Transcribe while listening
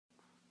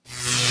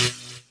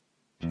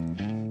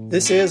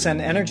This is an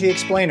Energy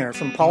Explainer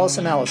from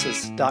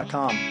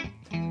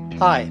PaulusAnalysis.com.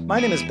 Hi, my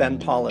name is Ben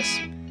Paulus.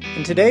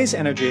 In today's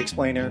Energy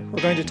Explainer,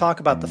 we're going to talk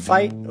about the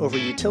fight over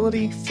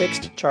utility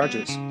fixed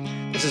charges.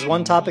 This is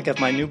one topic of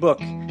my new book,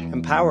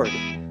 Empowered,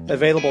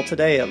 available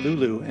today at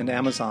Lulu and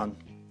Amazon.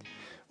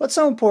 What's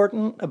so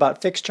important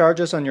about fixed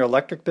charges on your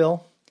electric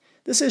bill?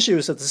 This issue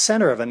is at the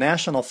center of a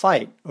national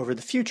fight over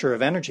the future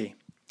of energy.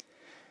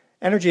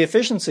 Energy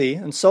efficiency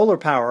and solar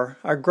power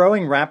are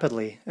growing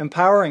rapidly,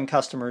 empowering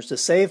customers to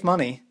save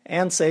money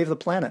and save the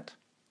planet.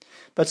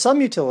 But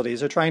some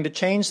utilities are trying to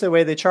change the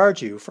way they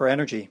charge you for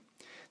energy.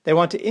 They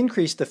want to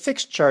increase the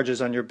fixed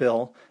charges on your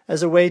bill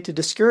as a way to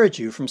discourage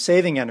you from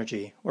saving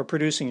energy or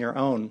producing your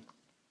own.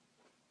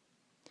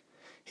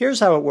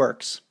 Here's how it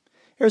works.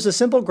 Here's a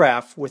simple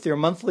graph with your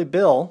monthly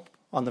bill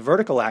on the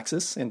vertical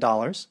axis in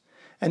dollars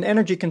and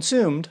energy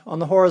consumed on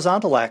the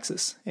horizontal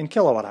axis in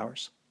kilowatt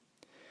hours.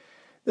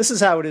 This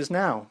is how it is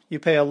now. You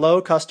pay a low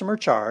customer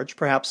charge,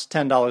 perhaps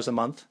 $10 a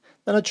month,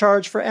 then a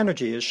charge for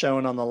energy is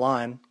shown on the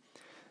line.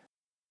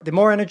 The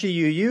more energy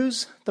you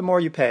use, the more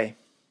you pay.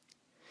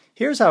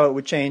 Here's how it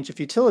would change if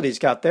utilities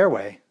got their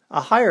way, a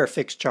higher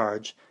fixed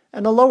charge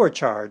and a lower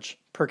charge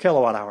per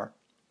kilowatt hour.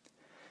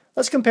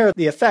 Let's compare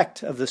the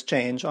effect of this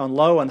change on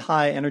low and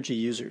high energy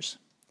users.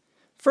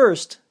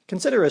 First,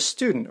 consider a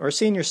student or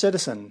senior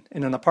citizen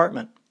in an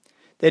apartment.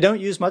 They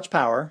don't use much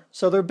power,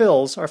 so their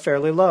bills are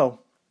fairly low.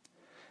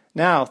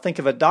 Now think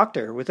of a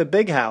doctor with a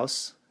big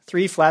house,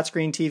 3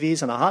 flat-screen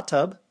TVs and a hot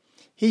tub.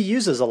 He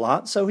uses a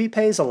lot, so he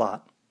pays a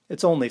lot.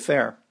 It's only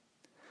fair.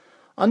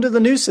 Under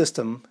the new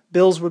system,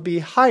 bills would be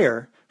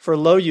higher for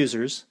low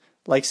users,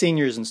 like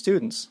seniors and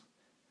students,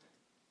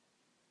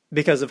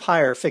 because of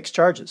higher fixed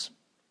charges.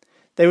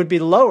 They would be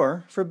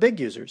lower for big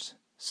users,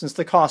 since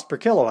the cost per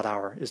kilowatt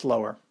hour is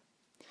lower.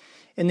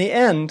 In the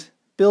end,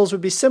 bills would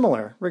be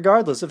similar,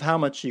 regardless of how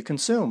much you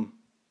consume.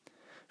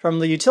 From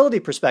the utility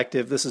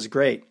perspective, this is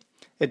great.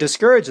 It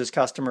discourages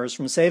customers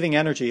from saving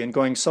energy and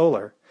going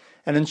solar,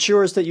 and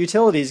ensures that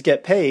utilities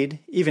get paid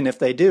even if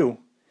they do.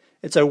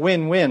 It's a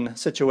win-win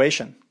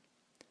situation.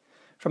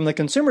 From the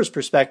consumer's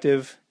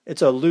perspective,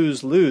 it's a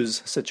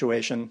lose-lose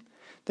situation.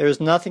 There is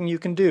nothing you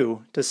can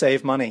do to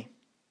save money.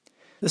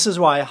 This is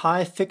why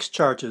high fixed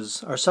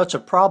charges are such a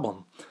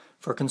problem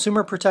for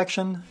consumer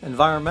protection,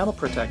 environmental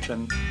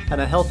protection,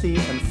 and a healthy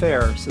and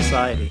fair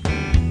society.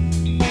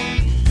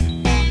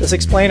 This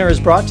explainer is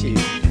brought to you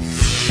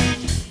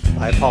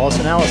by Paulus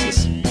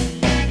Analysis.